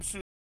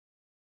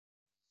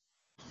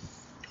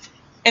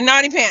And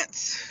Naughty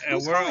Pants. and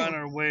Who's we're on calling?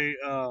 our way.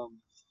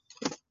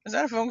 Is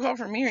that a phone call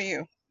from me or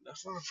you?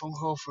 That's not a phone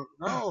call for.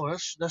 No,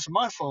 that's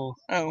my phone.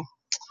 Oh.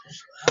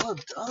 Hell,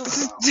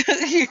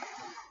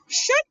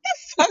 Shut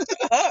the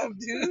fuck up,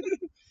 dude.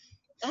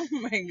 Oh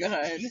my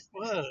god.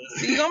 what?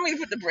 So you want me to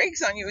put the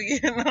brakes on you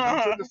again? I'm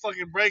putting the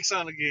fucking brakes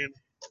on again.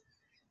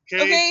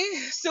 Okay. Okay,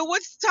 so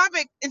what's the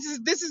topic? This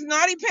is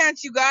Naughty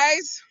Pants, you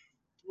guys.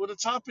 Well, the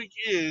topic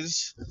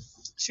is.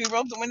 Should we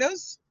roll up the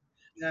windows?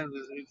 Yeah,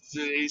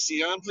 the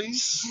AC on,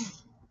 please.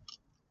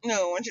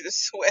 No, I want you to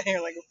sweat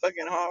here like a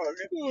fucking hog.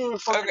 Oh,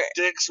 fucking Okay,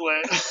 dick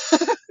sweat.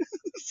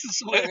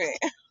 Sweat. okay,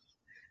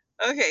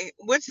 okay.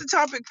 What's the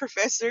topic,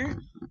 Professor?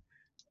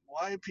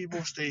 Why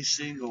people stay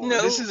single? And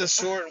No, this is a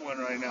short one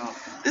right now.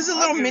 this is a I'm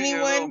little giving mini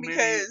you a little one mini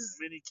because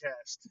mini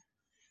cast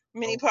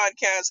mini of,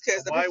 podcast because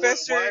of the why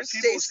professor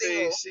people stays stay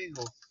single.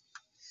 single.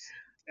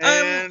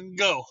 Um, And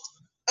go.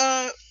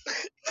 uh,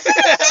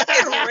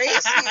 fucking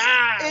racist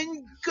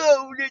and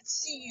go. Let's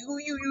see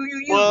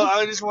Well, you.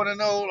 I just want to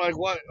know, like,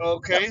 what? The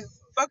Okay,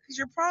 fuck is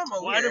your problem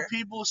over why do here?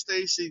 people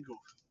stay single?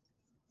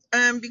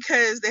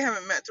 Because they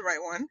haven't met the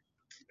right one.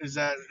 Is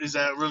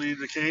that really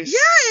the case?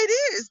 Yeah, it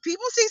is.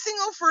 People stay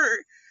single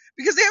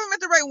because they haven't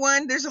met the right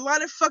one. There's a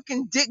lot of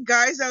fucking dick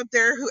guys out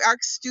there who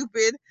act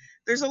stupid.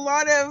 There's a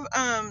lot of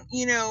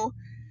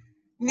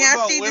What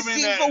about nasty,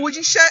 women that? deceitful. Would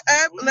you shut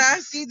up? What is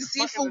Nasty, fucking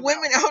deceitful it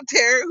women now? out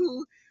there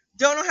who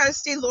don't know how to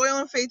stay loyal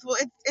and faithful.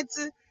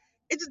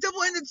 It's a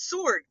double-ended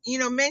sword.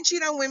 Men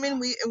cheat on women.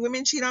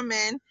 Women cheat on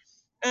men.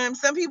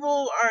 Some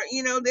people are,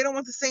 they don't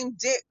want the same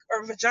dick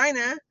or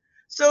vagina,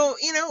 so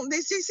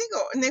they stay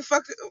single and they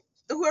fuck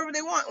whoever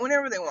they want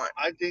whenever they want.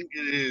 I think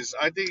it is.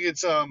 I think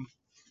it's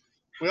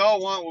we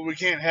all want what we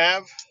can't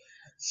have Oh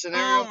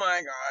scenario.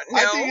 my god,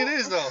 I think no. it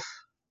is though.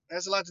 It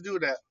has a lot to do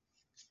with that.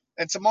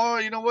 And tomorrow,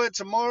 you know what?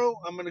 Tomorrow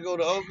I'm gonna go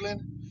to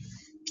Oakland.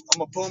 I'm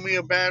gonna pull me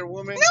a bad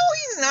woman. No,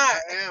 he's not.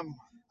 I am. Only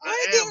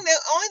I am. thing the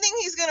only thing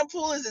he's gonna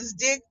pull is his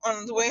dick on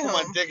his I'm gonna way pull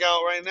my home. dick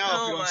out right now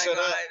if you Oh don't my shut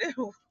up.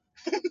 god.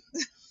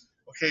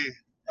 Okay.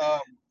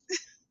 Um.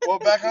 Well,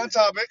 back on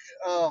topic.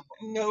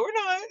 No, we're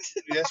not.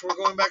 Yes, we're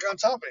going back on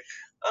topic.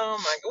 Oh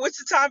my god. What's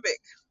the topic?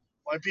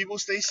 Why people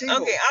stay single?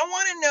 Okay, I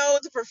want to know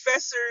the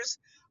professor's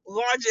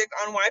logic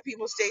on why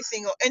people stay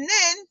single, and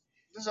then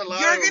There's a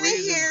lot you're of gonna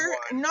reasons hear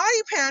why.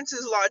 Naughty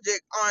Pants'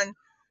 logic on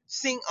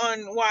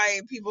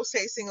why people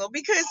stay single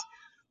because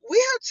we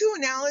have two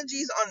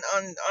analogies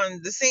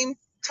on the same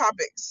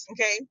topics.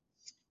 Okay,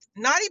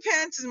 Naughty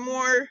Pants is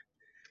more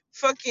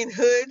fucking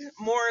hood,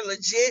 more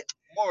legit,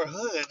 More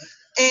hood.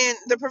 and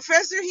the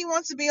professor he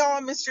wants to be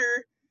all Mr.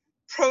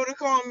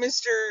 Protocol,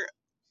 Mr.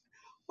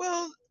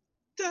 Well,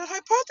 the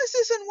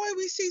hypothesis on why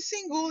we stay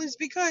single is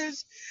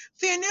because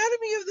the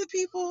anatomy of the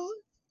people.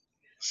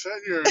 Shut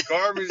your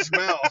garbage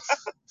mouth.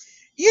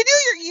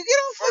 You get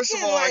all First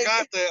of fucking all, I like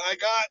got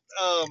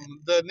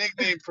the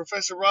nickname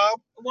Professor Rob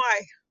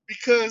why?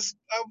 because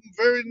I'm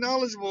very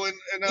knowledgeable and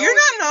You're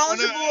not when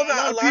knowledgeable a lot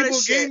about a of lot of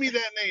people gave shit. me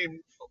that name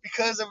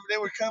because they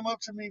would come up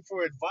to me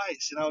for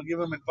advice and I would give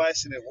them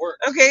advice and it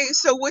worked. Okay,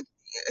 so what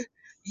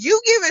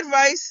you give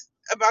advice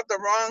about the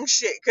wrong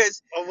shit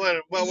because Oh,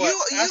 what?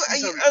 you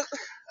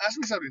Ask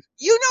me something.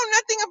 you know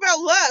nothing about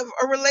love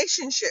or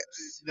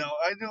relationships. No,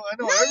 I know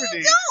No, you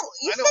everything. don't.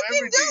 You I know fucking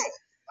everything. don't.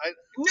 I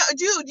No,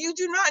 dude, you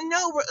do not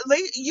know.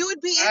 You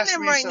would be in ask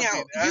them me right now.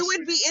 something. You Ask would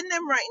me. be in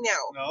them right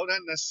now. No, not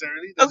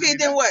necessarily. Doesn't Okay, mean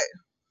then that. what?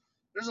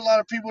 There's a lot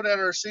of people that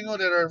are single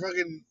that are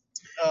fucking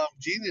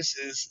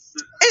geniuses.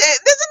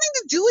 It doesn't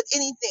need to do with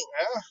anything.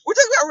 Yeah, We're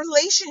talking about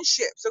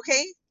relationships,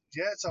 okay?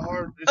 yeah. It's a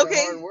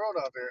Okay, hard world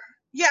out there.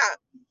 yeah.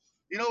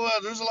 You know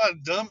what? There's a lot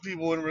of dumb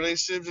people in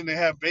relationships and they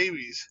have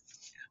babies.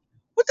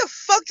 What the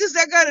fuck does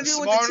that got to The do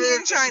with the tea smarter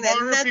in the China?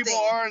 smarter people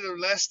Nothing. are, the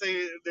less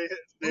they're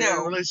in a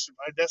No, relationship.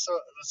 That's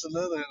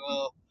another.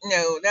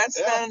 no, that's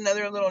Yeah, not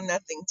another little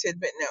nothing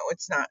tidbit. No,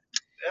 it's not.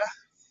 yeah.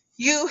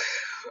 You,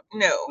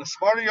 no. The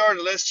smarter you are,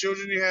 the less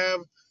children you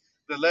have,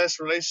 the less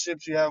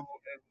relationships you have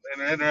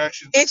and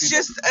interactions with It's people.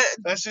 just,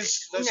 That's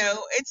just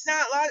no, it's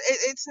not,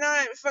 it's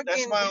not that's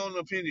fucking, my own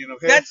opinion.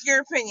 Okay, that's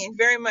your opinion,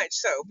 very much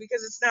so,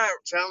 because it's not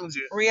challenge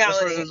it.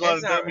 That's why reality. there's a lot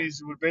It's of not,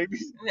 dummies with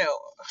babies. no.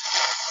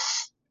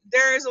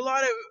 There's a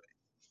lot of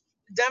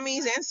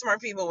dummies and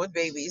smart people with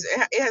babies.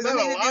 It has Not a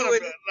nothing to lot do of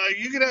with. like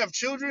you can have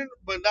children,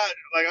 but not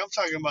like I'm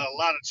talking about a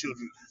lot of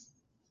children.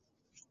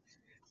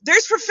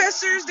 There's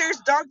professors, there's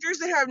doctors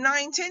that have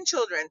 9, 10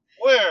 children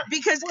Where?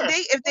 because Where?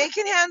 if they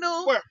can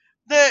handle Where?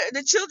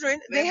 the children,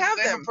 they have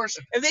Name a them.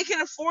 person. If they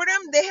can afford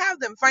them, they have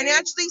them. Name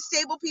Financially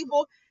stable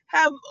people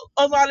have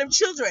a lot of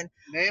children.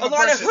 name A a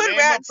lot of person. hood Name a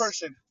rats,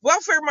 person.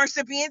 welfare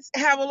recipients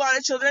have a lot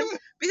of children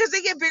because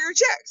they get bigger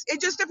checks.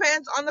 It just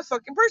depends on the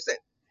fucking person.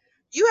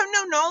 You have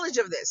no knowledge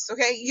of this,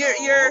 okay?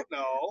 No.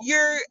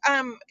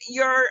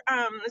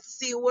 Let's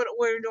see, what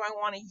word do I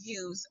want to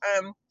use?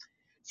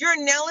 Your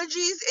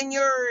analogies and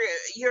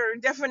your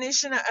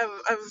definition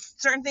of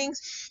certain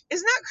things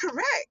is not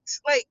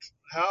correct. Like,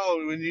 How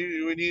when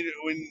you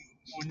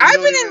I've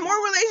don't been in even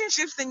more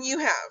relationships than you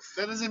have.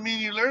 that doesn't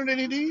mean you learned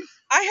anything.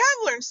 I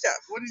have learned stuff.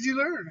 What did you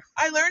learn?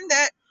 I learned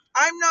that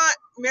I'm not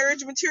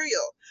marriage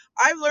material.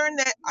 I've learned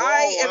that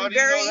I Whoa, how am do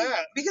you know very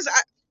that? because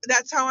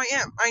that's how I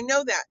am. I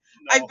know that.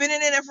 No, I've been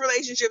in enough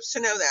relationships to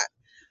know that.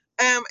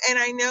 And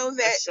I know that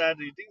that's sad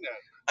that you think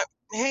that.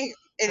 hey,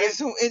 Hey,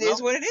 it no,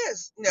 is what it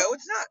is. no, No,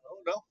 it's not.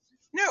 no,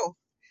 No.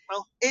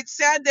 no. It's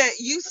sad that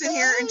you sit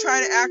here and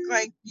try to act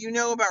like you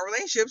know about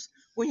relationships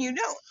when you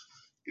don't.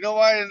 You know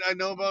why I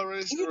know about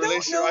You don't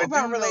relationship? know I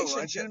about do know. I do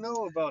relationships.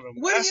 know about them.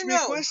 What do Ask you me a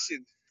know?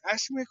 question.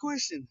 Ask me a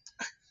question.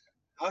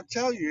 I'll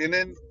tell you. And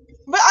then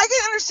But I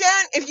can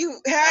understand if you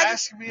had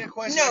ask me a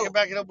question. I no. can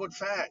back it up with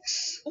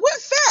facts. What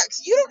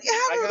facts? You don't I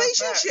have got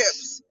facts.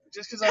 relationships.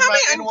 Just because I'm How not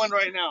in many? one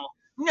right now.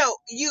 No,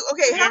 you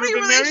okay? Have you How ever many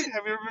been married? relations?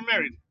 Have you ever been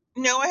married?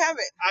 No, I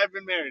haven't. I've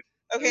been married.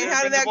 Have Okay, you and ever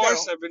how been did that go?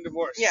 divorced? I've been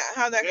divorced. Yeah,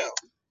 how'd that Okay. go?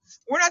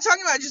 We're not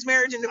talking about just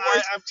marriage and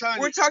divorce. I'm telling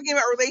We're you. talking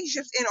about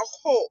relationships in a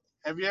whole.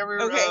 Have you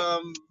ever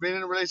Okay. been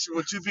in a relationship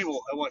with two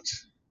people at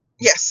once?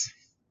 Yes.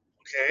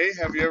 Okay.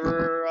 Have you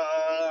ever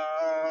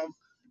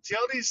see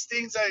all these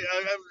things?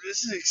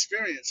 This is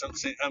experience.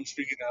 I'm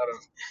speaking out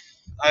of.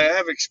 I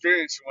have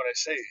experience in what I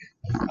say.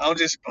 I don't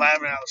just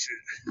blab out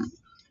shit.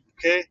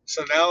 Okay.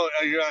 So now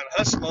you're on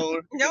hush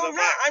mode No, because I'm I'm not.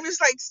 back. I'm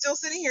just like still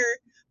sitting here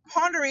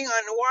pondering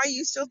on why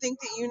you still think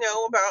that you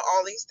know about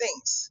all these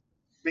things.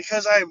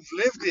 Because I've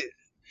lived it.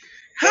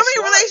 How That's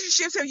many why.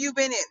 relationships have you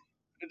been in?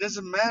 It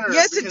doesn't matter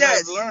Yes, it because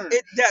I've does. learned.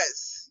 It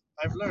does.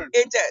 I've learned.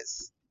 It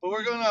does. But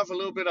we're going off a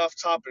little bit off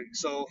topic.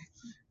 So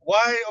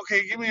why?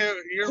 Okay, give me your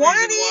reason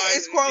Quantity why.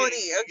 is quality.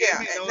 Give Yeah,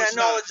 me. No, that it's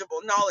not.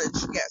 knowledgeable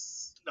knowledge.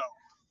 Yes. No.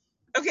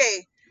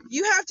 Okay,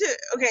 you have to.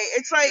 Okay,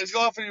 it's like, Let's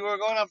go off. We're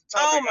going off the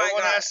oh topic. I my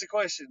want to god. ask the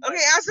question. Okay,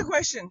 Like, ask the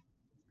question.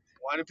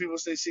 why do people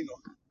stay single?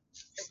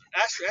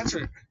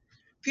 Answer it.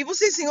 People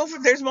stay single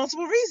for there's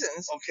multiple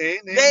reasons. Okay,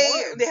 name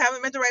one. They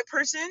haven't met the right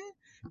person.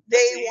 They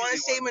That's the want easy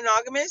to stay one.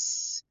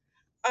 monogamous.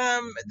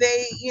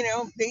 They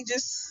they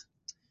just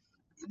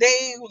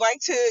they like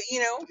to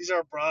These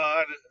are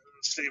broad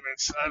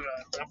statements,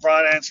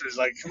 broad answers.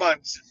 Like, come on,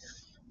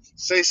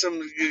 say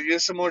some,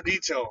 get some more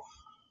detail.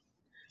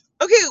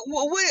 Okay,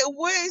 well,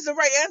 what is the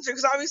right answer?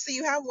 Because obviously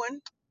you have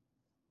one.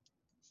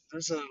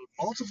 There's a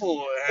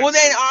multiple Well,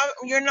 then answers.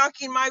 you're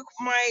knocking my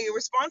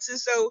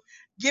responses. So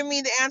give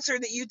me the answer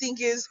that you think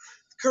is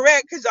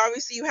correct. Because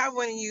obviously you have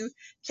one, and you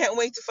can't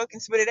wait to fucking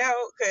spit it out.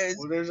 Because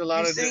Well, there's a lot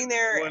you're of. sitting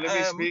there Well,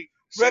 let me speak.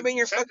 rubbing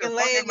your Shut your fucking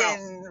fucking leg mouth.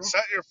 and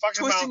Shut your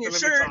fucking mouth twisting your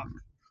and let me shirt. talk.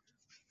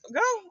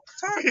 Go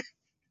talk.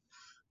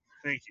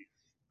 Thank you.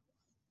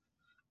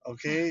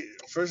 Okay,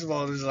 first of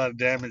all, there's a lot of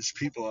damaged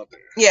people out there,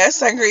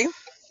 Yes, I agree.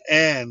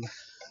 and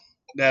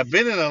that have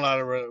been in a lot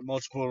of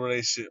multiple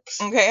relationships,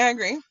 Okay, I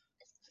agree.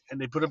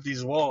 and they put up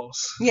these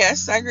walls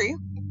Yes, I agree.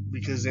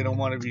 because they don't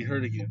want to be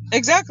hurt again.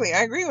 Exactly,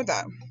 I agree with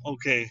that.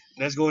 Okay,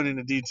 that's going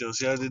into details.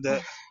 See how I did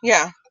that?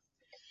 Yeah,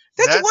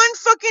 that's That's one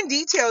fucking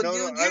detail, no,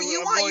 no. dude.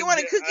 You I'm going. want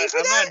a cookie for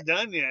I'm that? not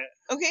done yet.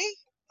 Okay.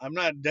 I'm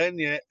not done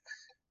yet.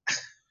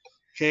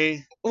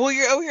 Okay. Well,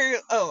 you're over here.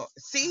 Oh,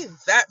 see,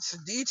 that's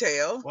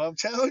detail. Well, I'm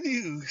telling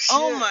you,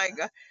 Oh shit. my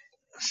god.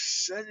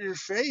 Shut your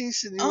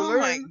face, and you will Oh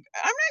my. learn. I'm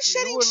not You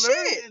shedding would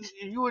learn, shit.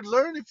 and you would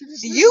learn if you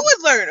just You listen.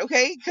 would learn,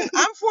 okay? Because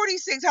I'm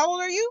 46. How old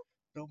are you?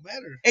 Don't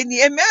matter. And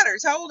it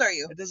matters. How old are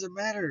you? It doesn't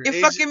matter.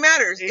 It fucking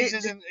matters. Age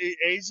isn't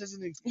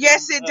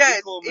Yes, it does.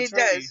 equal It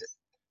maturity. does.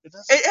 It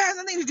doesn't. It has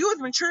nothing to do with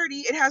maturity.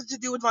 It has to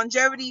do with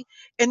longevity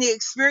and the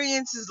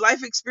experiences,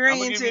 life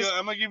experiences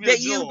I'm gonna give you a that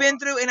you've jewel. been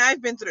through and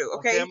I've been through.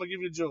 Okay, I'm gonna give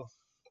you a jewel.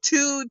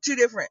 two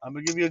different. I'm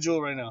gonna give you a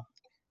jewel right now.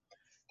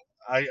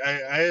 I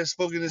have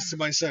spoken this to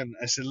my son.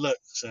 I said, look,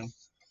 son,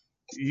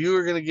 you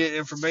are gonna get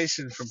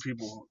information from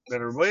people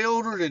that are way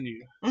older than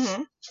you.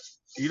 Mm-hmm.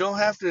 You don't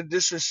have to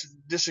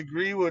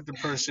disagree with the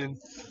person,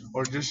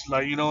 or just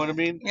like, you know what I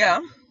mean. Yeah.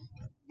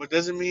 But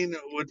doesn't mean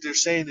what they're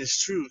saying is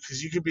true,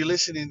 because you could be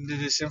listening to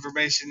this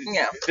information.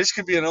 Yeah. This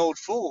could be an old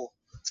fool.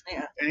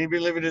 Yeah. And he's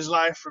been living his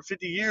life for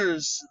 50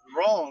 years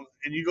wrong,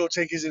 and you go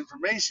take his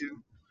information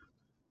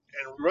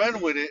and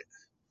run with it,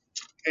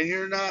 and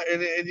you're not,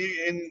 and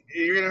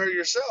you're gonna hurt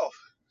yourself.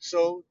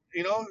 So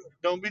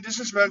don't be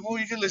disrespectful.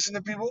 You can listen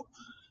to people.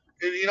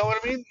 You know what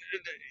I mean?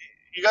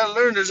 You gotta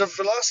learn. There's a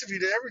philosophy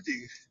to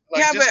everything.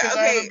 Like, Yeah, but just because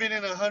I okay. haven't been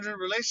in 100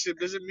 relationships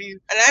doesn't mean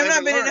And I I've not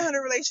haven't been in learned.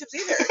 100 relationships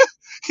either.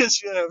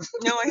 Yes, you have.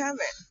 No, I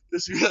haven't.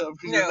 Yes, you have.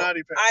 Because you're No,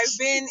 naughty I've pants.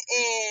 been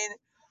in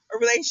a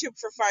relationship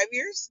for 5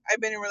 years.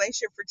 I've been in a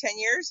relationship for 10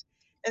 years,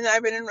 and then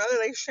I've been in another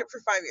relationship for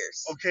 5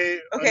 years. Okay.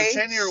 Okay. The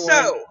 10-year one.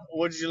 So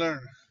What did you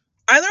learn?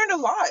 I learned a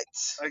lot.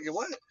 Like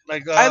what?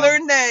 Like I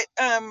learned that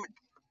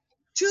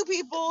two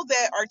people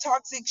that are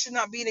toxic should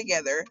not be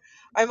together.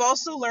 I've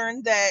also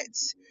learned that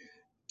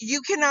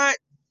you cannot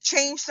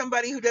change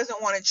somebody who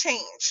doesn't want to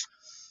change.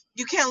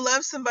 You can't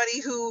love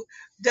somebody who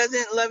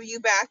doesn't love you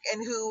back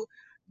and who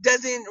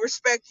doesn't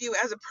respect you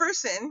as a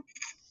person.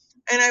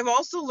 And I've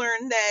also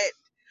learned that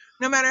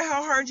no matter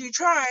how hard you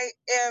try,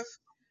 if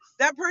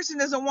that person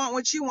doesn't want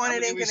what you want, I'm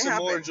it gonna ain't give you gonna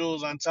some more happen.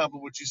 jewels on top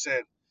of what you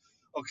said.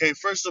 Okay,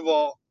 first of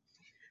all,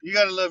 you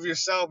gotta love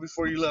yourself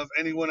before you love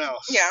anyone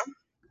else. Yeah,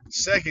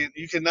 Second,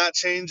 you cannot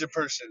change a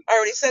person. I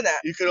already said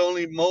that. You could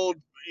only mold.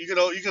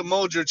 you can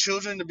mold your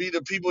children to be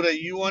the people that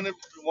you want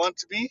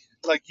to be.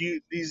 Like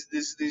you,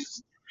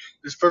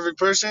 this perfect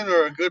person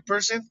or a good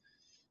person.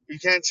 You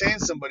can't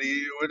change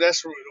somebody.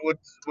 That's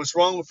what's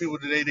wrong with people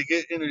today. They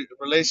get into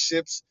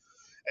relationships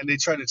and they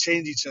try to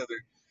change each other,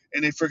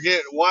 and they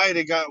forget why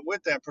they got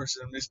with that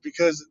person. It's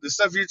because the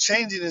stuff you're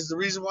changing is the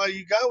reason why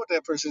you got with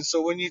that person.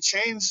 So when you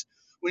change,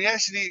 when you're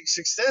actually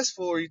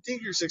successful or you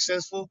think you're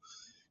successful,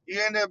 you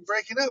end up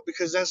breaking up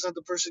because that's not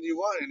the person you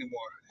want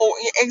anymore.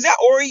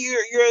 Or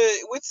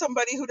you're with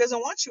somebody who doesn't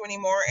want you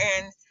anymore,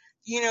 and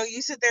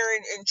you sit there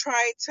and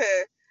try to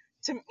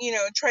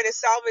try to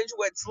salvage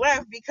what's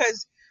left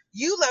because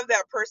you love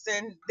that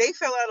person, they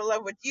fell out of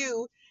love with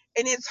you,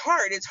 and it's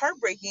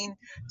heartbreaking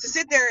to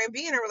sit there and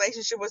be in a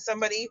relationship with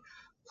somebody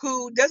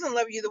who doesn't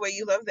love you the way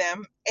you love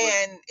them,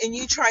 and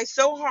you try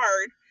so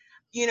hard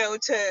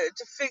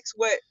to fix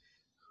what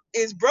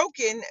is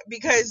broken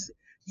because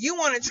you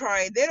want to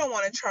try, they don't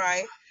want to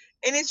try,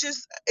 and it's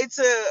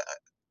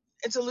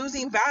a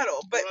losing battle.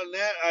 But Well,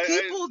 that,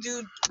 people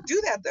do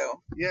that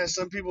though. yeah,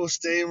 some people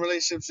stay in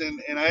relationships,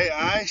 and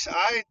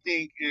I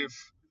think if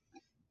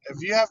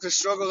you have to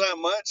struggle that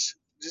much,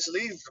 just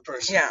leave the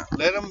person. Yeah.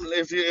 Let them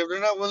if they're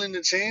not willing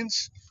to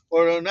change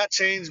or not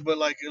change, but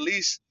like at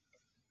least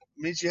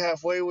meet you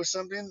halfway with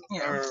something,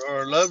 Yeah.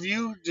 or love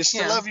you just to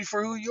Yeah. love you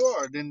for who you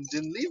are, then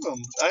leave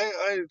them.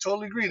 I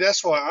totally agree.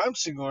 That's why I'm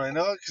single right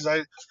now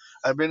because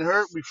I've been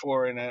hurt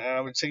before, and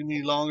it would take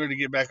me longer to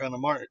get back on the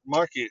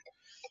market,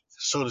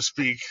 so to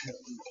speak.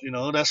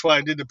 That's why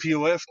I did the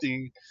POF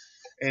thing,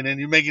 and then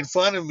you're making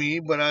fun of me,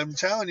 but I'm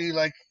telling you,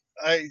 like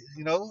I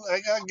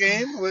got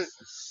game, but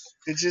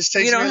it just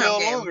You takes me don't a have little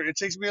game. longer. It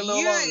takes me a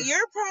little longer.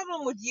 Your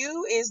problem with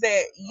you is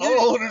that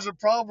Oh, there's a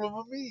problem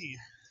with me.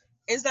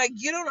 it's like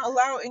you don't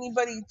allow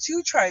anybody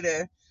to try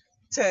to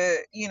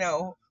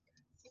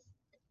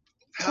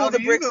How pull the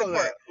do you bricks know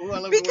apart that? Oh, I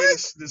love the way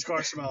because this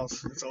car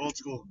smells. It's old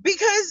school.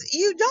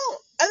 you don't.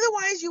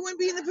 Otherwise, you wouldn't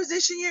be in the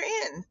position you're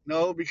in.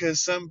 No,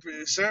 because some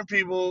certain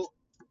people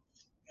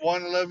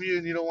want to love you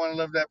and you don't want to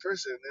love that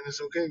person, and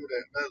it's okay with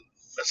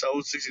that's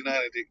old 69,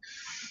 I think.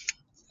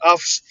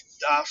 Off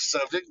off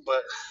subject,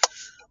 but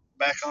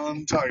back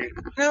on target.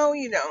 No,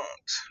 you don't.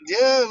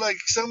 Yeah, like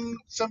some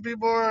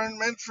people aren't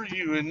meant for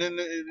you, and then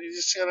you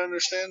just gotta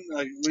understand.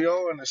 Like we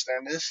all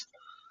understand this.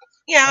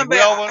 Yeah, Like but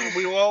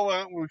we all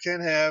want, we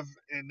can have,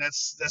 and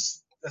that's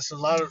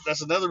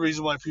another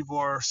reason why people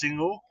are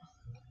single,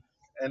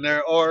 and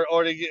they're or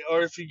they get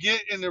or if you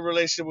get in a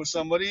relationship with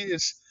somebody,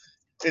 it's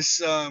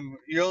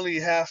you're only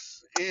half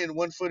in,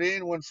 1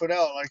 foot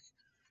out.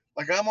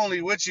 Like I'm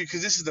only with you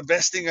because this is the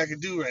best thing I can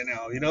do right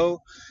now,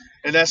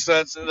 and that's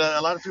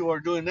a lot of people are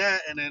doing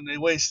that, and then they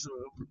waste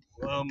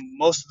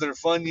most of their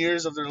fun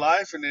years of their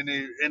life, and then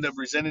they end up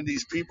resenting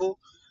these people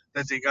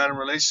that they got in a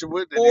relationship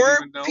with that they didn't or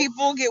even know.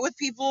 people get with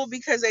people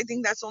because they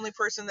think that's the only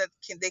person that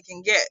they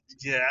can get.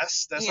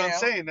 Yes, that's You what I'm know.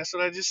 saying. That's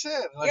what I just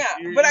said. Like Yeah,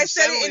 you're but I you're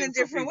said it in settling a for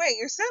different people. way.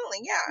 You're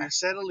settling. Yeah. You're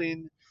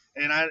settling,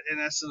 and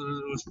that's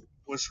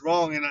what's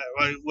wrong. And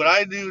what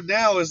I do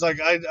now is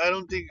like I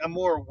don't think I'm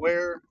more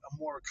aware. I'm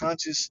more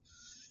conscious.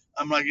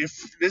 I'm like, if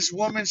this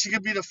woman, she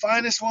could be the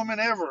finest woman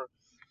ever,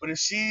 but if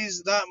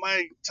she's not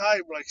my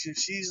type, like if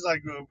she's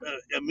like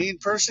a mean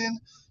person,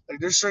 like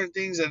there's certain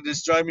things that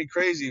just drive me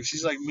crazy. If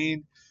she's like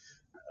mean,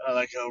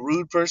 like a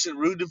rude person,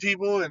 rude to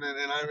people, and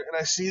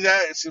I see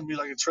that, it's gonna be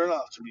like a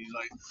turnoff to me.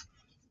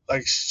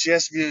 Like she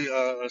has to be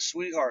a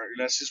sweetheart.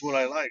 That's just what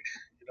I like,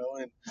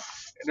 and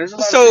there's a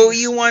lot of So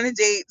you things. want to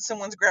date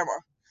someone's grandma?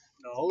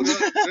 No, there's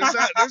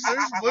not.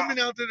 There's women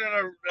out there that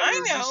are I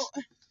know. just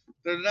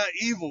they're not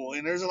evil,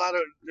 and there's a lot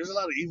of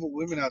evil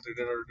women out there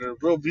that are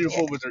real Yeah.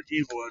 beautiful, but they're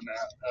evil on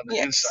the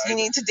Yes. You inside.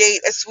 need to date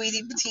a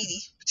sweetie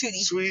patootie.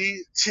 Patootie.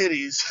 Sweetie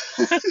titties,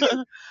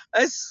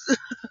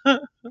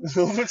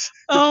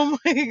 Oh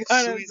my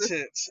god. sweet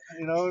tits.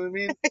 You know what I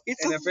mean?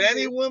 It's And so if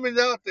any stupid. woman's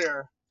out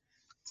there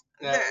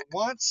that That-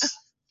 wants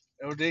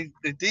or they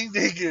think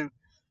they can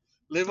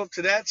live up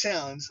to that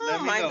challenge, let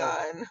Oh me my know.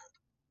 god.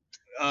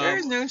 There Um,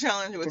 is no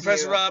challenge with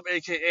Professor you. Rob,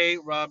 aka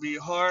Robbie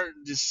Hart,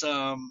 just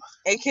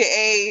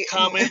AKA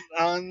comment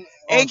on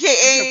put your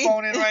AKA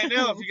phone in right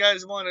now if you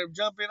guys want to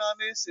jump in on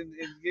this and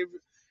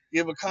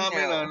give a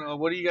comment no. on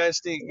what do you guys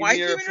think. Give Why me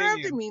you your keep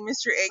interrupting opinion. me,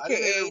 Mr. I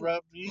didn't AKA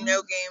interrupt you.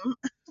 no game?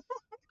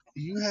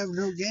 You have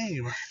no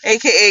game.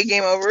 AKA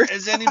game over.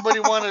 Does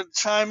anybody want to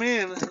chime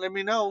in? Let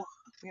me know.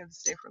 We have to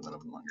stay for a little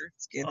bit longer.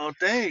 It's good. Oh,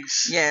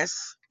 thanks.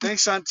 Yes.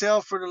 Thanks,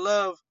 Chantel, for the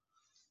love.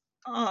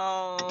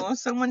 Oh,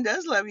 someone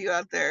does love you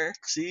out there.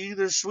 See,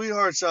 there's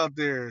sweethearts out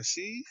there.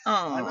 See,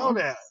 I know Oh.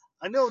 that.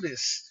 I know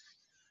this.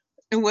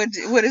 And what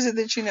is it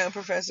that you know,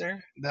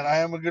 Professor? That I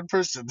am a good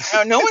person.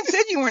 Oh, no one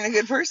said you weren't a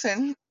good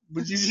person.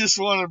 But you just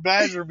want to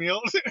badger me.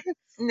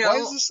 No. Why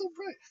is this so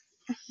bright?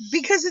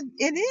 Because it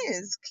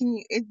is. Can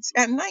you? It's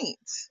at night.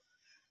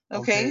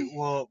 Okay.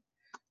 Well,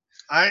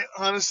 I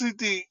honestly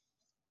think.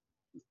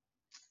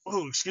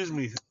 Oh, excuse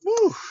me.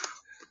 Woo.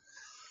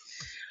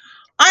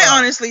 I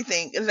honestly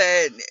think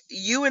that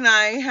you and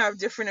I have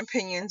different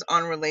opinions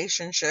on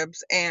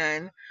relationships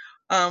and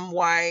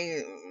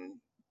why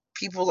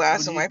people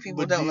last and why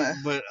people don't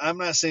last. But I'm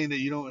not saying that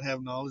you don't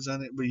have knowledge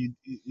on it, but you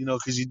know,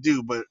 because you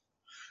do. But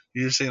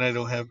you're saying I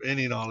don't have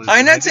any knowledge.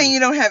 I'm not saying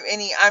you don't have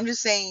any. I'm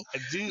just saying I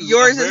do.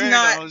 Yours I'm is very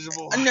not.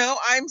 knowledgeable. No,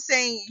 I'm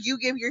saying you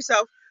give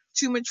yourself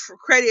too much for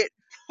credit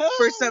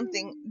for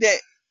something that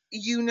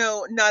you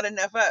know not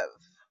enough of.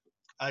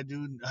 I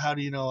do. How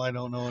do you know I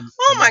don't know?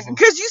 Oh my!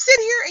 Because you sit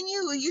here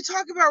and you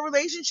talk about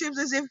relationships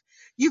as if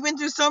you've been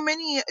through so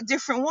many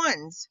different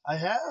ones. I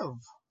have.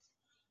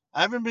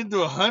 I haven't been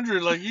through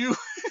 100 like you.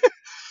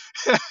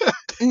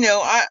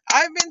 No,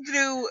 I've been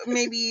through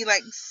maybe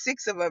like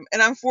 6 of them, and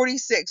I'm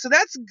 46, so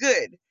that's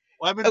good.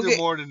 Well, I've been through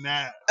more than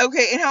that.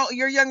 Okay, and how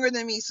you're younger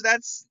than me, so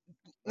that's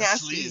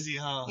nasty. Sleazy,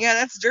 huh? Yeah,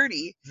 that's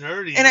dirty.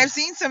 Dirty. And I've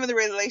seen some of the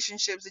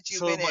relationships that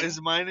you've been in. So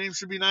is my name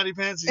should be Naughty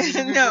Pants?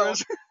 No,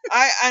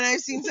 I've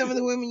seen some of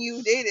the women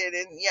you've dated,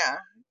 and yeah.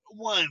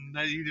 One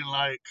that you didn't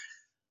like.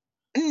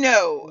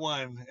 No.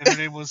 One, and her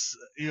name was,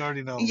 you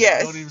already know.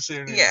 Yes. Don't even say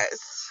her name.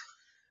 Yes.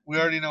 We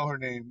already know her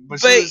name,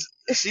 but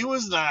she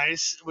was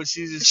nice, but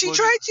she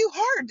tried too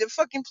hard to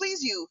fucking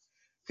please you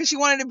because she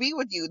wanted to be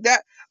with you.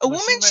 That a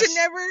woman should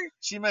never.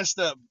 She messed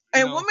up.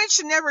 A woman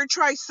should never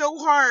try so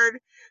hard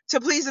to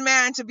please a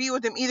man to be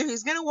with him. Either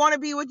he's gonna want to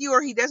be with you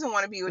or he doesn't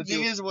want to be with you.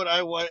 The thing is, what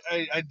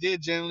I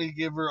did generally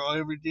give her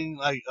everything.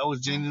 Like I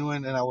was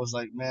genuine, and I was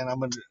like, man,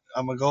 I'm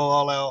gonna go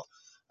all out.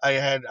 I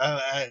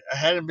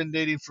hadn't been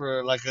dating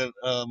for like a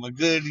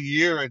good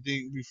year, I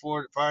think,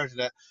 prior to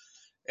that,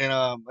 and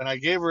I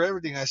gave her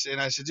everything. I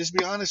said just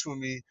be honest with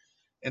me,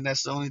 and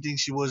that's the only thing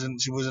she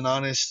wasn't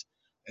honest,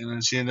 and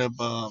then she ended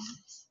up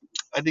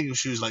I think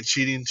she was like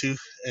cheating too,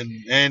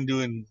 and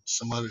doing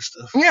some other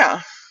stuff.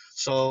 Yeah.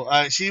 So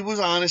she was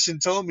honest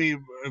and told me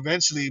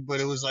eventually, but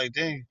it was like,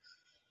 dang,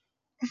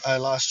 I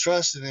lost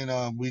trust, and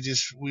then we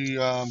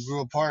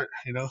grew apart,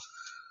 you know.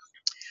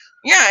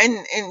 Yeah,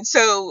 and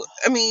so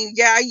I mean,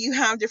 yeah, you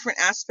have different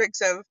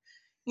aspects of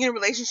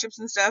relationships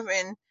and stuff,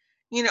 and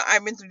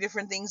I've been through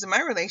different things in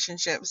my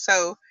relationship.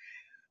 So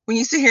when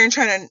you sit here and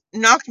try to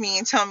knock me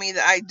and tell me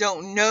that I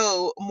don't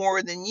know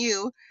more than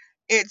you,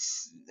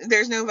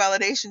 there's no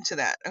validation to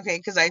that, okay?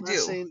 Because I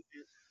do.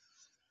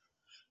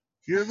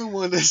 You're the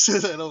one that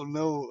says I don't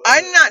know.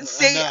 I'm not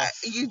saying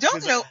you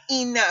don't know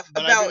enough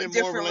but about I've been in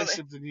different more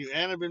relationships than you,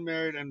 and I've been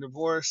married and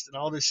divorced and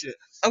all this shit.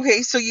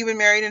 Okay, so you've been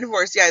married and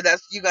divorced. Yeah,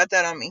 you got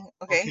that on me.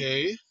 Okay.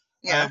 Okay.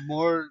 Yeah. I have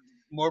more.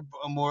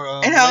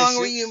 And how long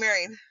were you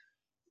married?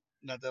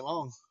 Not that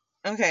long.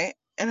 Okay.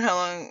 And how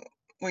long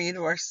were you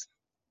divorced?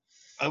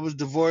 I was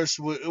divorced.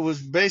 It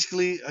was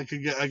basically I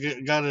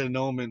got an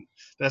annulment.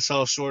 That's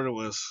how short it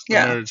was. The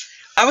marriage.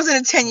 I was in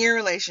a 10-year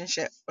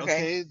relationship.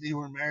 Okay. You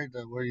weren't married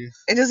though, were you?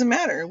 It doesn't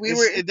matter.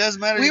 It does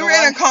matter. We were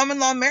in a common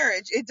law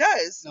marriage. It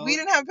does. No, we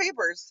didn't have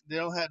papers. They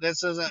don't have.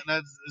 That's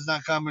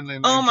not common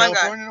in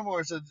California no more.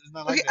 It's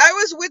not like that. I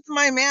was with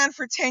my man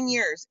for 10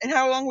 years. And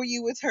how long were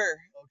you with her?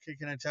 Okay,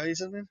 can I tell you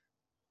something?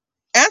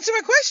 Answer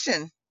my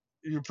question.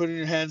 You're putting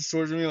your hands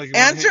towards me like you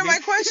answer my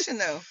question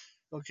though.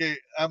 Okay,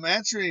 I'm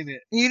answering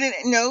it. You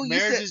didn't know.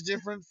 Marriage is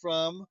different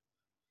from.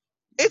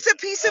 It's a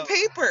piece of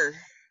paper.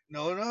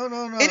 No.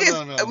 It is.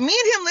 No. Me and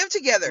him live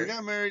together. We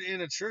got married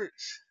in a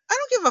church. I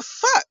don't give a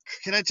fuck.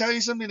 Can I tell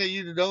you something that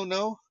you don't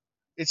know?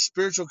 It's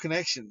spiritual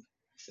connection.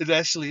 It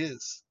actually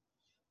is.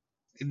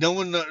 No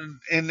one,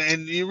 and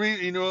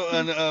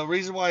a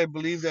reason why I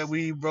believe that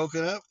we broke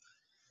it up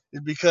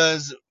is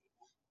because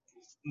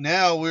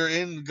now we're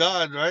in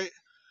God, right?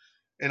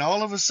 And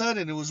all of a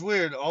sudden, it was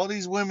weird. All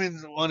these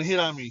women want to hit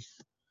on me,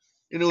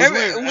 and it was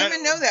weird.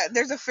 Women know that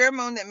there's a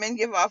pheromone that men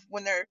give off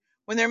when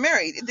they're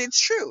married. It's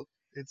true.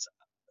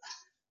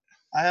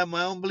 I have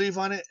my own belief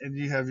on it, and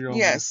you have your own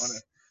belief on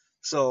it.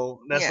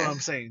 So that's what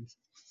I'm saying.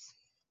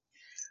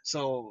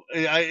 So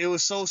it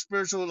was so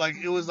spiritual, like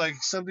it was like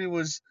something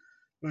was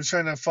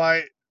trying to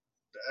fight,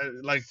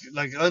 like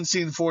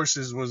unseen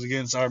forces was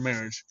against our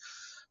marriage.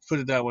 Put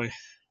it that way.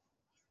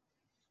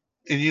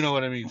 And you know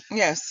what I mean?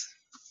 Yes.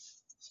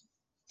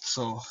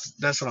 So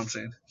that's what I'm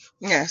saying.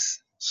 Yes.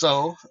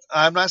 So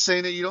I'm not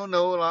saying that you don't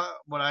know a lot,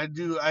 but I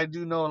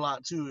do know a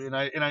lot too, and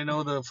I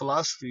know the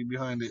philosophy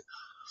behind it.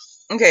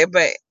 Okay,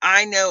 but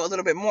I know a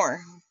little bit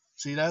more.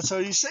 See, that's how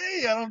you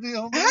say. I don't think.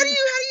 How do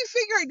you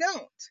figure I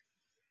don't?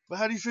 But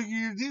how do you figure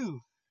you do?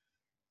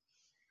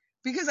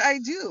 Because I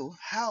do.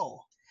 How?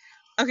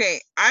 Okay,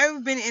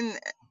 I've been in.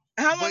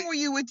 How long were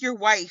you with your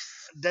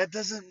wife? That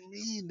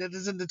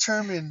doesn't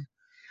determine.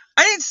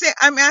 I didn't say.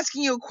 I'm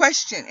asking you a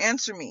question.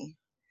 Answer me.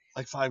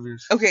 Like 5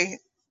 years. Okay.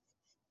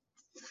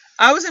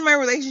 I was in my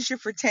relationship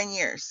for 10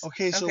 years.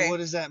 Okay, so what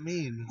does that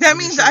mean? That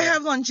means I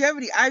have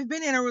longevity. I've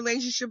been in a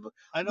relationship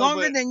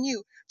longer than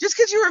you. Just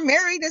because you were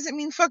married doesn't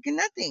mean fucking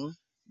nothing.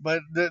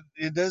 But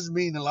it does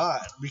mean a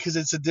lot because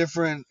it's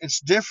different.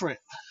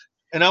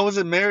 And I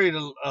wasn't married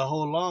a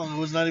whole long. It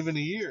was not even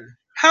a year.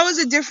 How is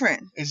it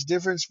different? It's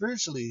different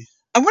spiritually.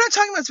 We're not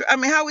talking about. I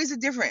mean, how is it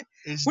different?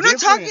 We're not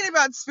talking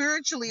about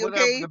spiritually,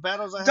 okay? The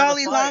battles I had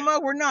Dalai Lama,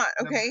 we're not,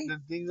 okay? The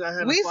things I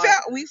had we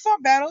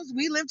fought battles.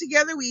 We lived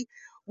together. We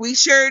We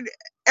shared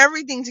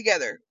everything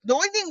together. The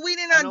only thing we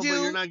did I not know, but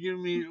you're do. not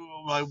giving me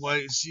like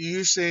why. So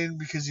you're saying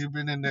because you've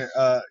been in a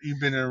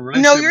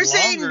No, relationship you're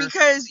saying longer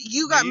because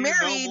you that got you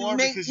know married. more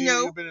because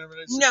No, you've been in a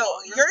relationship no,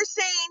 longer. you're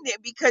saying that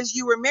because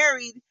you were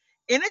married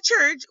in a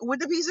church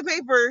with a piece of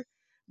paper,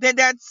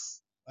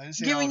 that's I didn't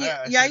say all giving you.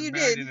 that. I Yeah, said you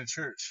married did. in a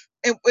church.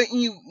 And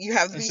you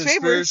have the It's piece of a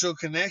paper. spiritual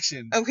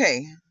connection.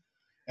 Okay.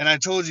 And I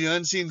told you,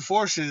 unseen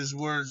forces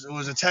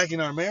was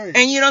attacking our And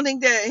marriage. you don't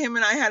think that him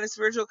and I had a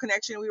spiritual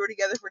connection? We were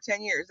together for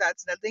 10 years.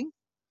 That's nothing.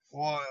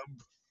 Well,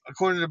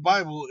 according to the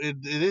Bible, it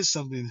is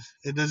something.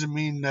 It doesn't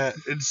mean that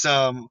it's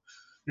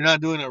you're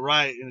not doing it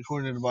right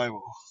according to the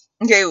Bible.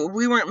 Okay,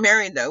 we weren't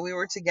married though. We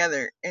were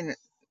together in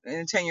a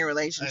 10-year I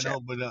relationship. know,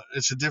 but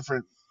it's a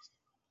different.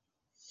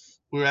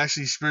 We're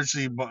actually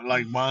spiritually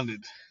like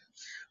bonded.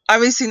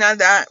 Obviously not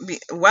that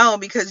well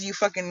because you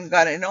fucking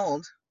got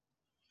annulled.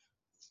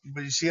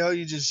 But you see how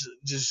you just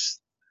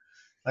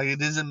like it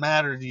doesn't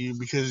matter to you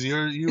because you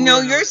No,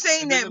 were in you're it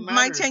saying that doesn't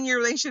my matter. 10-year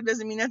relationship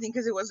doesn't mean nothing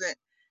because it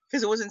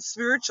wasn't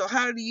spiritual.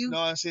 How do you? No,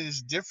 I'm saying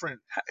it's different.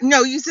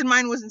 No, you said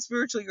mine wasn't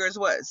spiritual. Yours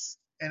was.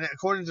 And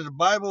according to the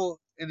Bible,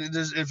 it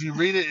is, if you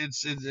read it,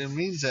 it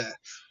means that.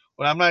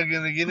 But I'm not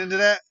gonna get into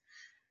that.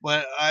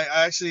 But I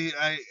actually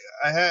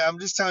I'm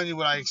just telling you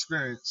what I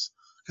experienced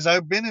because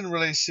I've been in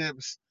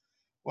relationships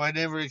where I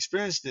never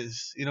experienced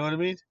this. You know what I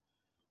mean?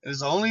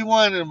 It's the only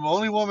one and the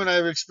only woman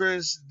I've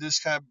experienced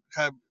this type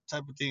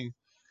of thing.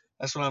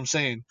 That's what I'm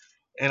saying.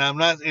 And I'm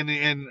not and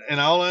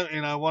all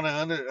and I want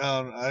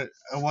to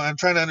I'm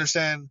trying to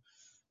understand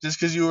just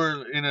because you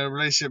were in a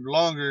relationship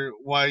longer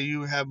why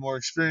you have more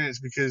experience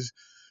because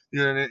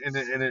you're in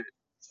a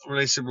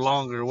relationship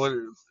longer. What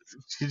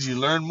did you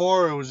learn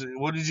more or was it,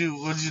 what did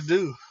you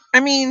do?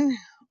 I mean,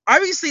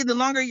 obviously, the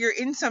longer you're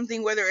in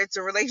something, whether it's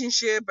a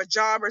relationship, a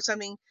job, or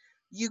something,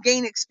 you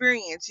gain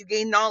experience, you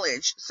gain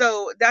knowledge.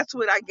 So that's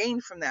what I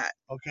gained from that.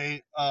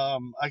 Okay,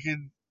 I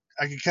can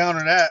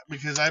counter that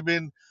because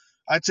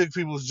I took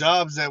people's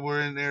jobs that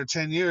were in there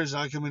 10 years.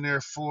 And I come in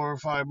there 4 or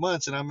 5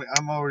 months, and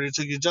I'm already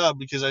took your job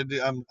because I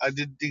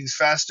did things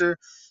faster,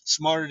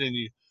 smarter than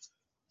you.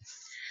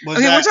 Was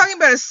Okay, we're that? talking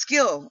about a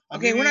skill. I'm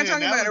Okay, giving we're you not an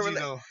talking about analogy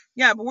though.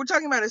 yeah, but we're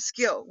talking about a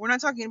skill. We're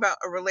not talking about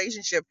a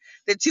relationship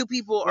that two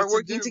people are What's the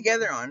working difference?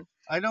 together on.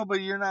 I know,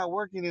 but you're not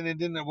working and it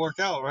didn't work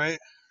out, right?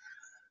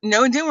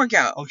 No, it didn't work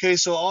out. Okay,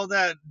 so all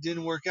that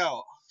didn't work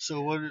out.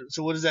 So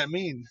what does that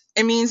mean?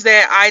 It means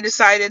that I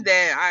decided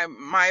that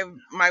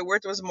my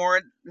worth was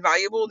more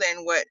valuable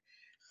than what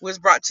was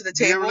brought to the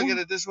Do you ever table. look at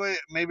it this way?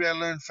 Maybe I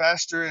learned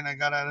faster and I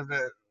got out of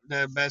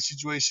that bad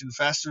situation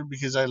faster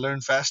because I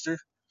learned faster.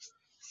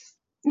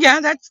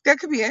 Yeah, that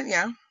could be it.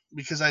 Yeah.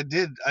 Because I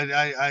did.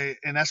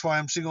 And that's why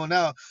I'm single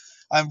now.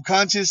 I'm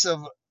conscious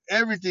of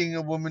everything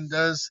a woman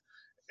does,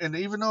 and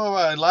even though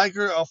I like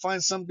her, I'll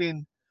find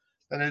something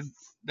that I,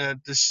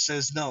 that just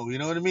says no. You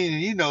know what I mean?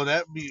 And you know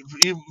that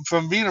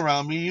from being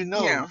around me, you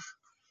know. Yeah.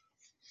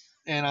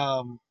 And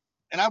I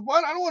don't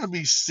want to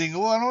be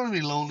single. I don't want to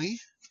be lonely.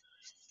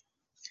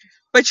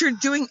 But you're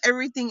doing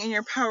everything in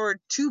your power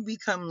to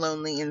become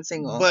lonely and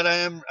single. But I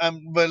am.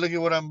 But look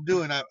at what I'm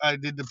doing. I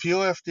did the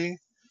POF thing,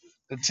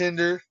 the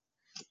Tinder.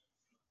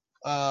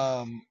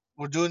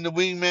 We're doing the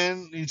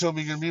wingman. You told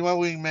me you're gonna be my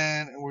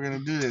wingman, and we're gonna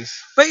do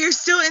this. But you're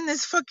still in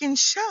this fucking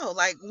shell.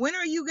 Like, when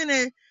are you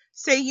gonna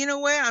say, you know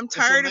what? I'm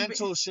It's a tired of.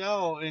 mental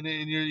shell, and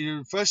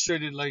you're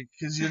frustrated, like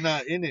because you're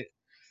not in it.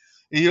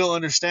 And you don't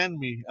understand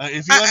me.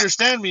 If you I,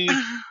 understand me,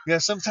 I, you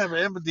have some type of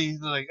empathy.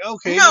 Like,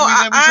 okay, no,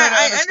 let me try to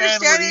I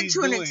understand what understand it he's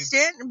to an doing.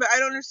 extent, but I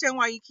don't understand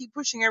why you keep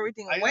pushing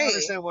everything I don't away.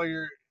 understand why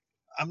you're.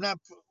 I'm not.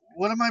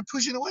 What am I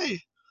pushing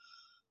away?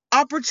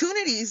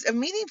 Opportunities of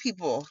meeting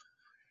people.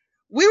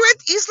 We were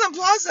at Eastland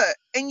Plaza,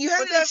 and you had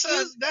But an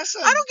excuse. that's a.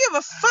 I don't give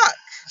a fuck.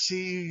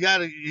 See, you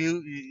gotta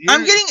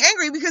I'm you're. getting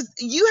angry because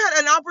you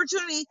had an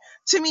opportunity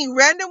to meet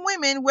random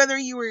women, whether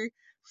you were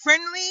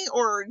friendly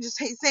or just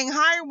saying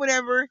hi or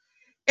whatever,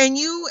 and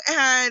you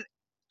had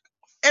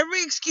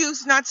every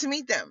excuse not to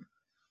meet them.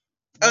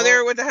 Oh, they Well,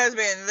 were with the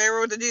husband. They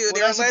were with the dude. well,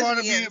 They were that's a part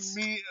of lesbians.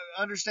 me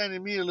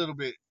understanding me a little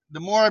bit. The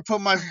more I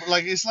put my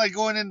like, it's like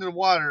going into the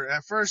water.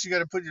 At first, you got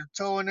to put your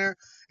toe in there.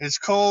 It's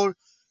cold,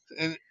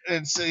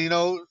 and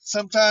so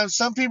sometimes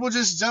some people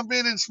just jump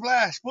in and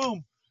splash.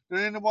 Boom,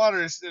 they're in the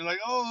water. They're like,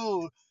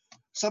 oh.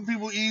 Some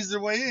people ease their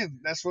way in.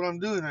 That's what I'm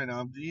doing right now.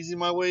 I'm easing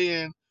my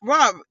way in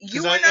Rob, because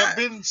you were I've not.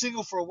 been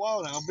single for a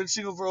while now. I've been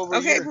single for over a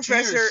Okay, year, 2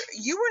 years. Professor.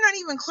 You were not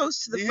even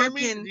close to the Do you hear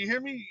me? fucking. Do you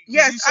hear me? Because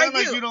Yes, you I sound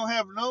like do. you don't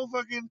have no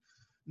fucking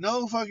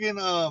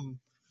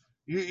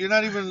You're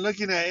not even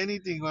looking at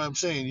anything. What I'm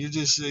saying, you're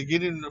just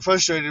getting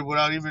frustrated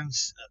without even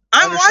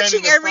I'm understanding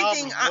watching the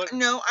everything. problem. What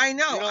No, I you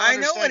know. don't I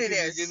know what understand it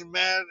because you're is. getting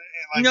mad.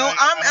 Like No, I'm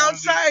I don't want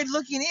to do. outside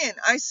looking in.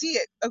 I see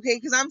it. Okay,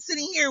 because I'm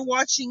sitting here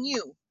watching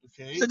you.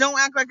 Okay. So don't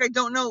act like I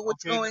don't know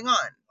what's Okay. going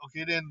on.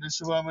 Okay. Then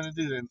this is what I'm gonna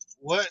do. Then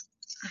what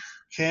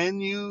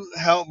can you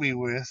help me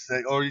with,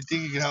 or you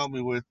think you can help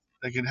me with,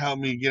 that can help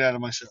me get out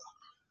of my shell?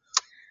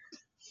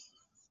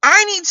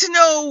 I need to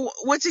know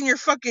what's in your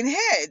fucking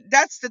head.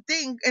 That's the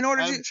thing. In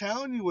order I'm to,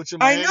 telling you what's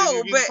in my I head, and know,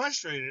 you're getting but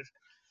frustrated.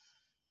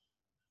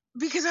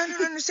 Because I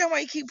don't understand why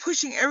you keep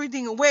pushing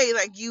everything away.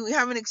 Like you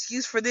have an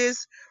excuse for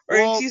this or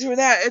an Well, excuse for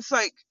that. It's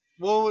like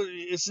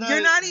it's not.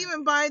 you're not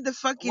even by the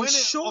fucking When it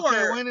okay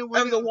shore when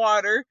of it the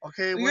water.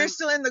 okay You're when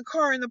still in the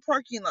car in the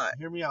parking lot.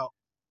 hear me out.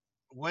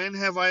 When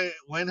have I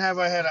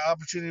had an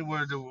opportunity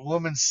where the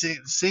woman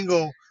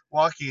single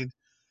walking?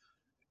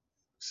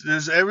 So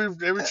there's every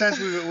chance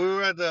we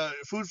were at the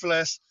food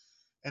fest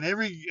and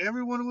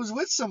everyone was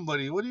with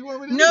somebody. What do you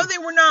want me to No, do? they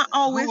were not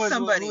all Who with was who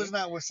was somebody.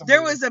 not with There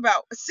somebody? was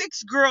about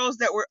 6 girls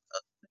that were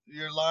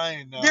You're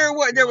lying now. there.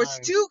 Were You're there was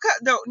lying. two?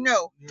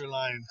 No, You're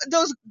lying.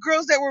 those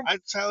girls that were. I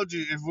told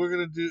you if we're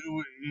gonna do,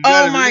 you Oh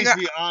gotta at my least god,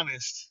 be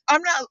honest.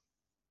 I'm not.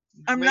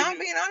 I'm Make not it.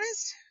 being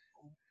honest.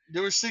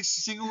 There were 6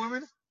 single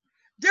women.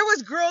 There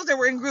was girls that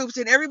were in groups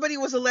and everybody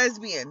was a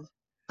lesbian.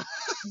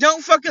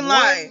 Don't fucking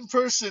lie. One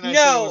person I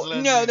said was No, no,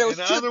 lesbian, there was and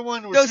the two. other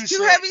one were Those two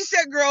two heavy Shreks.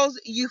 set girls.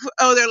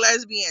 They're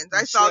lesbians. Two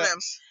I saw them.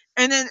 Shreks.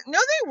 And then no,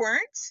 they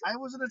weren't. I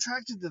wasn't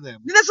attracted to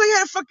them. Then that's what you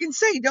had to fucking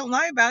say. Don't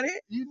lie about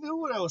it. You knew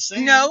what I was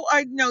saying. No,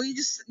 I no. You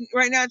just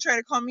right now trying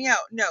to call me out.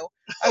 No,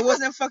 I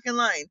wasn't fucking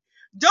lying.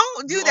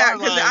 Don't do You that are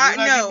because lying. I You're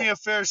not giving no. me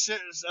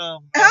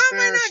How a am I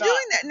fair not shot.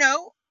 doing that?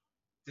 No,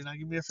 You're not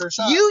giving me a fair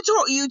shot.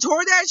 you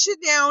tore that shit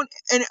down,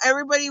 and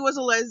everybody was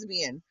a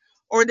lesbian,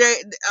 or they.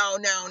 Oh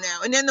no.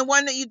 And then the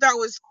one that you thought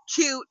was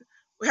cute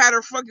had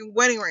her fucking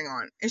wedding ring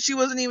on, and she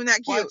wasn't even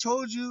that Well, I cute.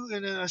 told you,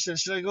 and then I said,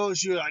 "Should I go?"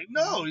 She was like,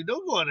 "No, you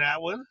don't go on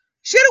that one."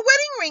 She had a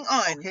wedding ring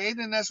on. Okay,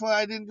 then that's why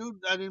I didn't do.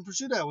 I didn't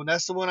pursue that one.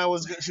 That's the one I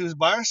was. She was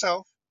by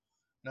herself,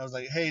 and I was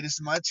like, "Hey, this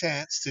is my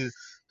chance to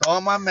throw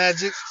on my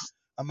magic.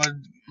 I'm gonna,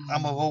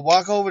 I'm gonna go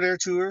walk over there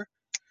to her,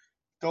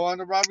 throw on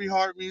the Robbie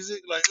Hart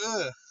music, like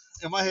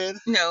in my head,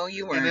 No,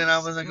 you and weren't. then I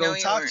was gonna No, go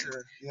you talk weren't. to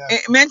her. Yeah,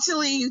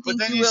 Mentally, you but think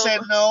then you you will.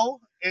 said no,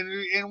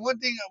 and one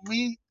thing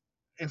me,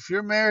 if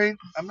you're married,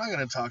 I'm not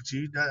gonna talk to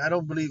you. I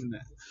don't believe in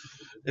that.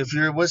 If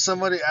you're with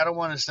somebody, I don't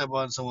want to step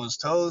on someone's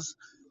toes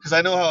because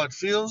I know how it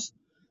feels.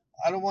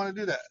 I don't want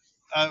to do that.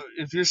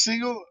 If you're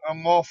single,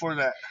 I'm all for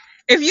that.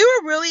 If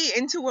you were really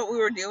into what we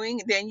were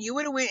doing, then you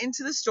would have went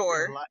into the You're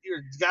store a lie. You're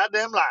a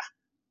goddamn lie.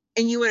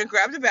 and you would have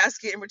grabbed a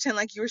basket and pretend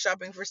like you were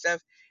shopping for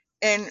stuff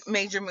and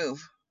made your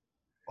move.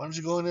 Why don't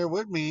you go in there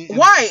with me?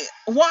 Why?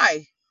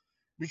 Why?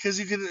 Because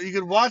you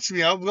could watch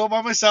me. I'll go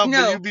by myself, but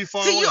No. you'd be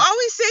far See, you away.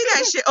 always say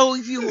that shit. Oh,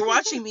 if you were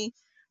watching me.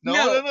 No,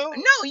 No. no, no.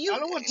 No, you I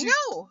don't want you.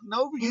 no.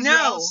 No, because you're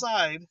No.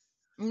 outside.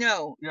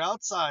 No. You're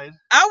outside.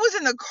 I was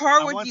in the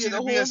car I with want you you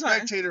the to be a whole time.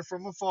 spectator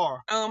from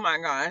afar. Oh my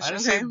gosh. I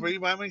didn't say Okay. be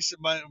by me,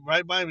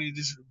 right by me.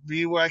 Just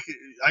be where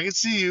I can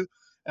see you,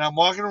 and I'm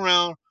walking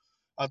around.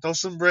 I'll throw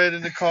some bread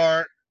in the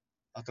cart.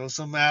 I'll throw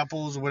some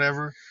apples or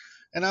whatever,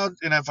 and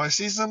if I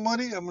see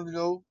somebody, I'm gonna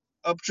go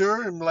up to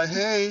her and be like,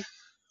 "Hey,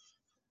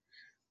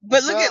 But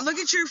what's look up?"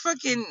 at your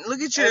fucking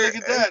look at Hey, your look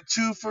at that,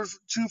 two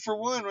for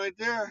one right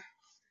there.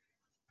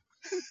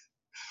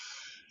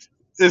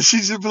 And she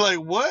should be like,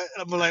 "What?"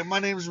 I'm like, "My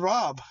name's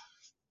Rob.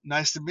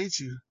 Nice to meet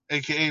you,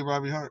 aka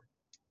Robbie Hart."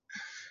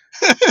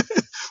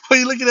 Why are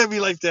you looking at me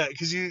like that?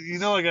 Because you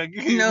know I got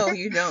game. No,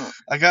 you don't.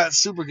 I got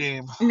super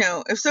game.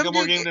 No. I got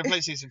more game than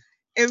PlayStation.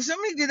 If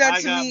somebody did that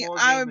I to got me, more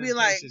I game would than be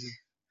like, PlayStation.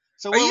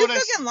 So "Are what you would I?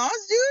 fucking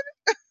lost, dude?"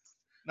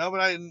 No,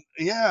 but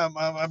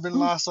I've been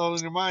lost all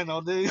in your mind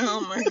all day.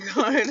 Oh my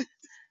god.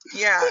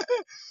 Yeah.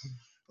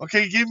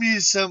 Okay, give me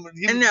some.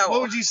 Give And me.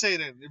 What no. would you say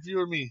then if you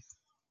were me?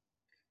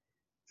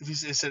 If you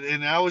said,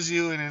 and I was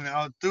you, and then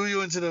I threw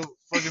you into the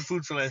fucking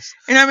food fest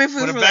And I'm in with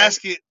food a for less.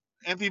 basket,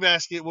 empty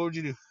basket, what would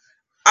you do?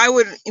 I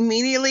would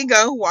immediately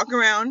go walk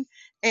around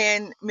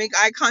and make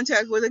eye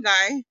contact with a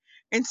guy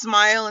and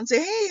smile and say,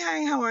 "Hey,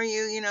 hi, how are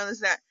you?" You know,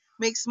 this that.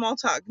 Make small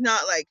talk,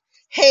 not like,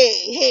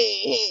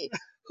 "Hey."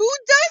 Who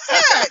does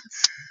that?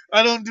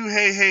 I don't do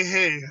hey, hey,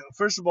 hey.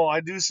 First of all,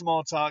 I do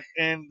small talk,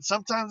 and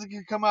sometimes it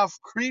can come off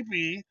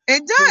creepy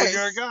It to when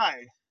you're a does. guy.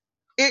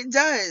 It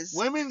does.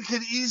 Women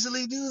could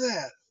easily do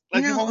that.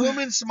 Like if a No.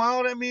 woman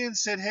smiled at me and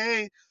said,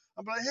 "Hey,"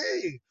 I'm like,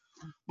 "Hey,"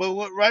 but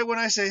right when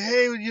I say,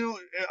 "Hey,"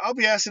 I'll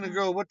be asking the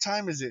girl, "What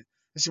time is it?"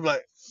 And she'll be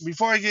like,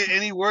 before I get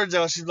any words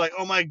out, she's like,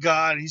 "Oh my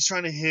god, he's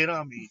trying to hit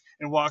on me,"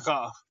 and walk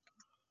off.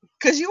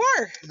 Because you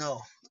are.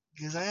 No,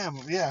 because I am.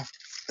 Yeah.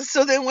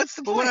 So then what's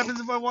the But what point? happens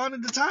if I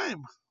wanted the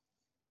time?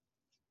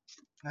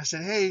 I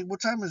said, "Hey,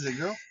 what time is it,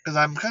 girl?" Because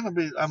I'm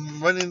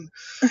running.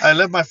 I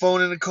left my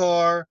phone in the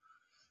car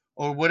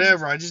or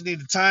whatever. I just need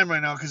the time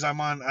right now because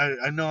I'm on.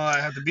 I know I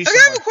have to be Okay,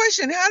 I have somewhere. a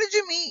question. How did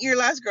you meet your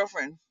last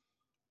girlfriend?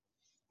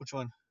 Which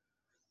one?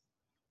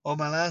 Oh,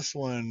 my last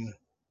one.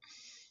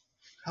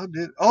 How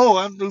did? Oh,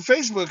 I'm through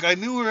Facebook. I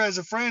knew her as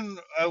a friend.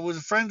 I was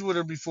friends with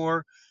her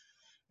before,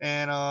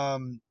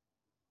 and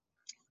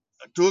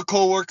through a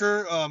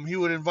coworker, he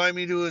would invite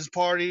me to his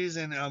parties,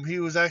 and he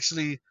was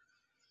actually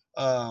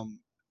um,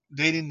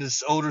 dating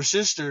this older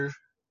sister,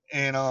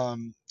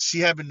 and she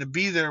happened to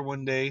be there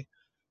one day.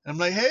 And I'm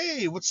like,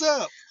 "Hey, what's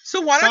up?"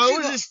 So why So don't I you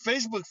was go? just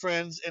Facebook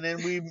friends, and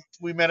then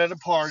we met at a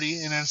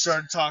party, and then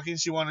started talking.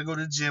 She wanted to go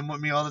to the gym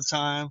with me all the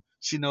time.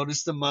 She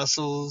noticed the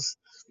muscles,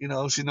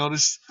 she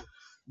noticed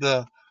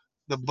the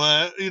the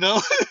butt,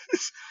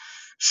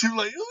 She was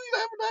like, "Oh, you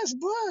have a nice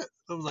butt."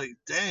 I was like,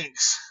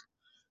 "Thanks."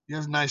 You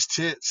have nice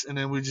tits, and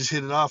then we just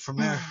hit it off from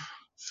there.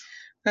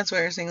 That's why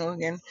you're single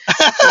again.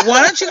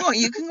 Why don't you go?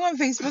 You can go on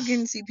Facebook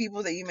and see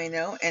people that you may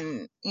know,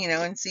 and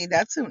and see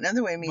that's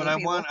another way of meeting But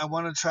people. I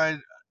want to try.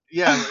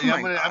 Yeah, Oh yeah,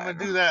 my I'm gonna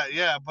God. do that.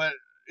 Yeah, but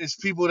it's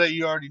people that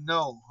you already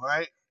know,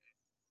 right?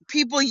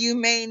 People you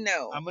may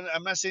know.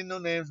 I'm not saying no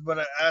names, but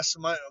I asked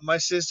my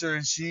sister,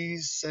 and she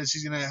said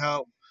she's gonna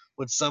help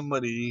with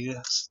somebody.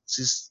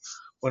 She's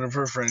one of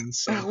her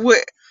friends. So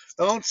What?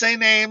 don't say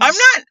names. I'm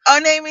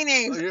not naming Oh,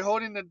 names. you're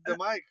holding the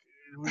mic.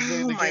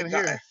 Oh They my can't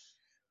God. hear.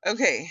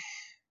 Okay.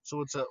 So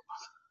what's up?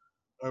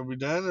 Are we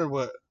done or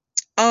what?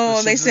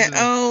 Oh, they She's said, listening.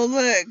 oh,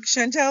 look,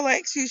 Chantel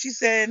likes you. She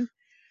said,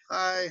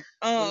 Hi. What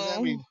does that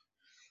oh, mean?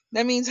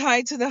 that means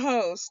hi to the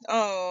host.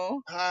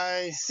 Oh,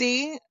 Hi.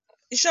 see,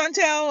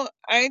 Chantel,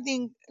 I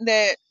think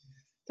that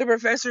the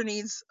professor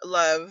needs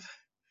love.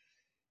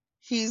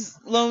 He's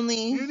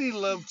lonely. You need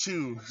love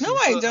too. No,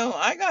 I don't.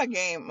 I got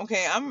game.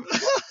 Okay, I'm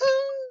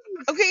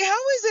okay. How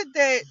is it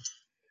that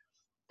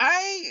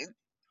I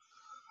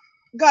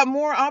got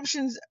more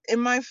options in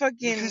my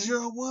fucking? Because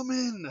you're a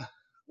woman.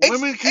 It's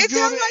Women can it's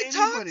go how to I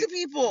talk anybody. to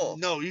people.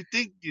 No, you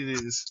think it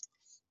is.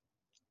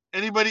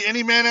 Anybody,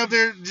 any man out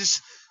there,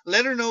 just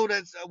let her know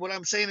that what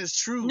I'm saying is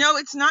true. No,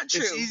 it's not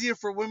true. It's easier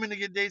for women to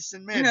get dates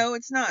than men. No,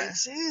 it's not. It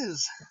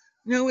is.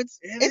 No, It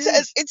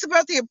is. it's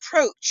about the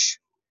approach.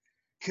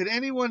 Could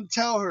anyone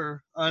tell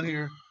her on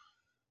here,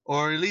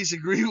 or at least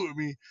agree with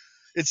me,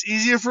 it's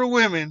easier for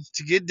women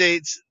to get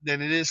dates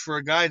than it is for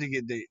a guy to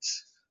get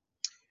dates?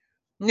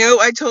 No,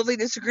 I totally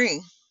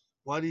disagree.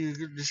 Why do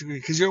you disagree?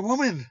 Because you're a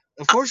woman.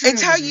 Of course you're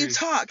It's gonna how disagree. you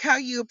talk, how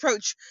you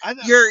approach I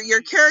know. your So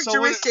what?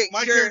 characteristics.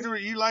 My character.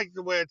 You like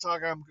the way I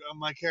talk. I'm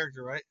my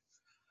character, right?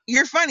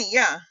 You're funny,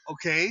 yeah,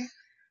 Okay.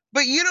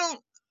 but you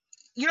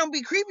don't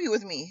be creepy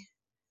with me.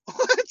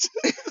 What?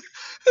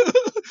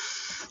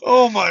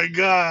 Oh my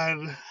god.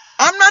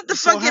 I'm not the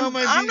So fucking. how am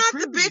I I'm being not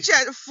the creepy? bitch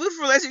at food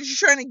for less that you're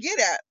trying to get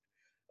at.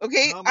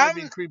 Okay, How am I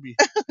being creepy?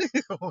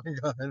 Oh my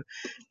god.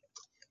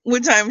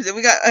 What time is it?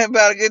 We got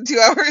about a good 2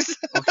 hours.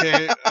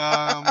 Okay.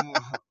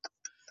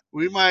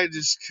 We might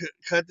just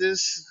cut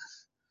this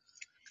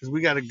because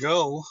we gotta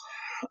go.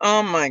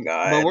 Oh my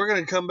God. But we're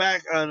gonna come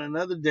back on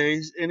another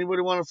day.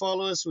 Anybody want to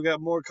follow us? We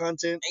got more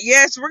content.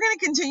 Yes, we're gonna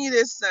continue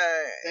this.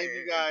 Thank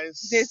you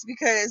guys. This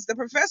because the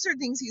professor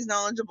thinks he's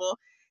knowledgeable,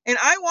 and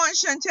I want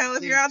Chantel.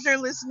 If you're out there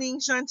listening,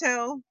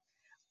 Chantel,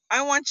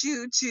 I want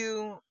you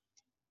to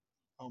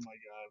Oh my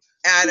god.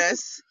 add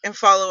us and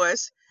follow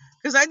us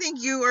because I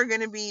think you are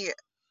gonna be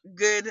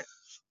good.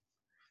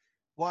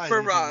 Why?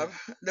 For Rob,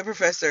 the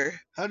professor.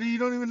 How do you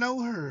don't even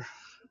know her?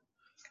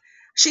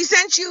 She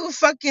sent you a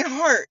fucking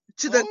heart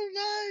to the.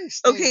 Oh,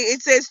 nice. Okay,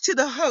 it says to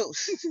the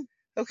host.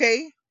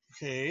 Okay.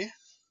 Okay.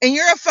 And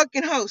you're a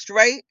fucking host,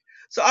 right?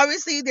 So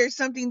obviously there's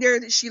something there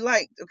that she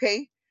liked,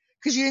 okay?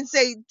 Because you didn't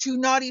say two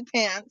naughty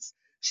pants.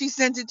 She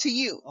sent it to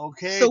you.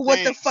 Okay. So what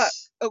thanks. the fuck,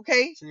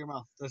 okay? Shut your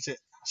mouth. That's it.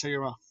 Shut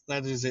your mouth.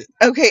 That is it.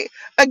 Okay.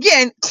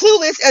 Again,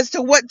 clueless as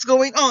to what's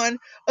going on.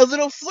 A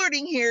little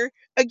flirting here.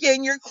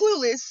 Again, you're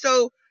clueless.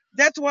 So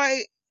that's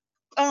why.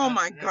 Oh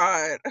my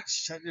God.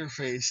 Shut your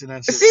face, and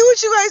that's it. See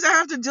what you guys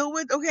have to deal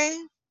with, okay?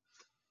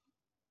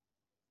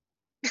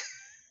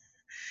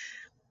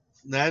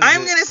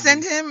 I'm gonna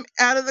send him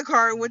out of the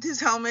car with his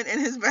helmet and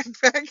his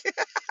backpack.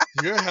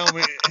 Your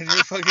helmet and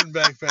your fucking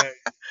backpack.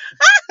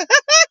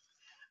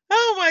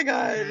 Oh my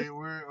God. Okay,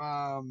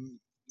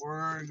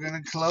 we're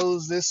gonna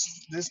close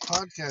this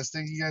podcast.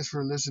 Thank you guys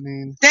for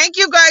listening. Thank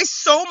you guys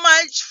so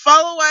much.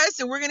 Follow us,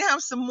 and we're gonna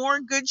have some more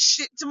good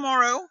shit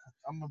tomorrow.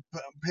 I'm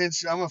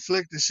gonna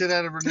flick the shit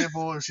out of her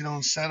nipple if she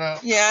don't shut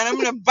up. Yeah, and I'm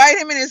gonna bite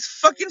him in his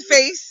fucking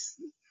face.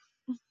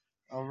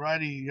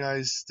 Alrighty, you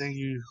guys. Thank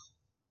you,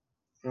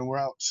 and we're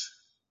out.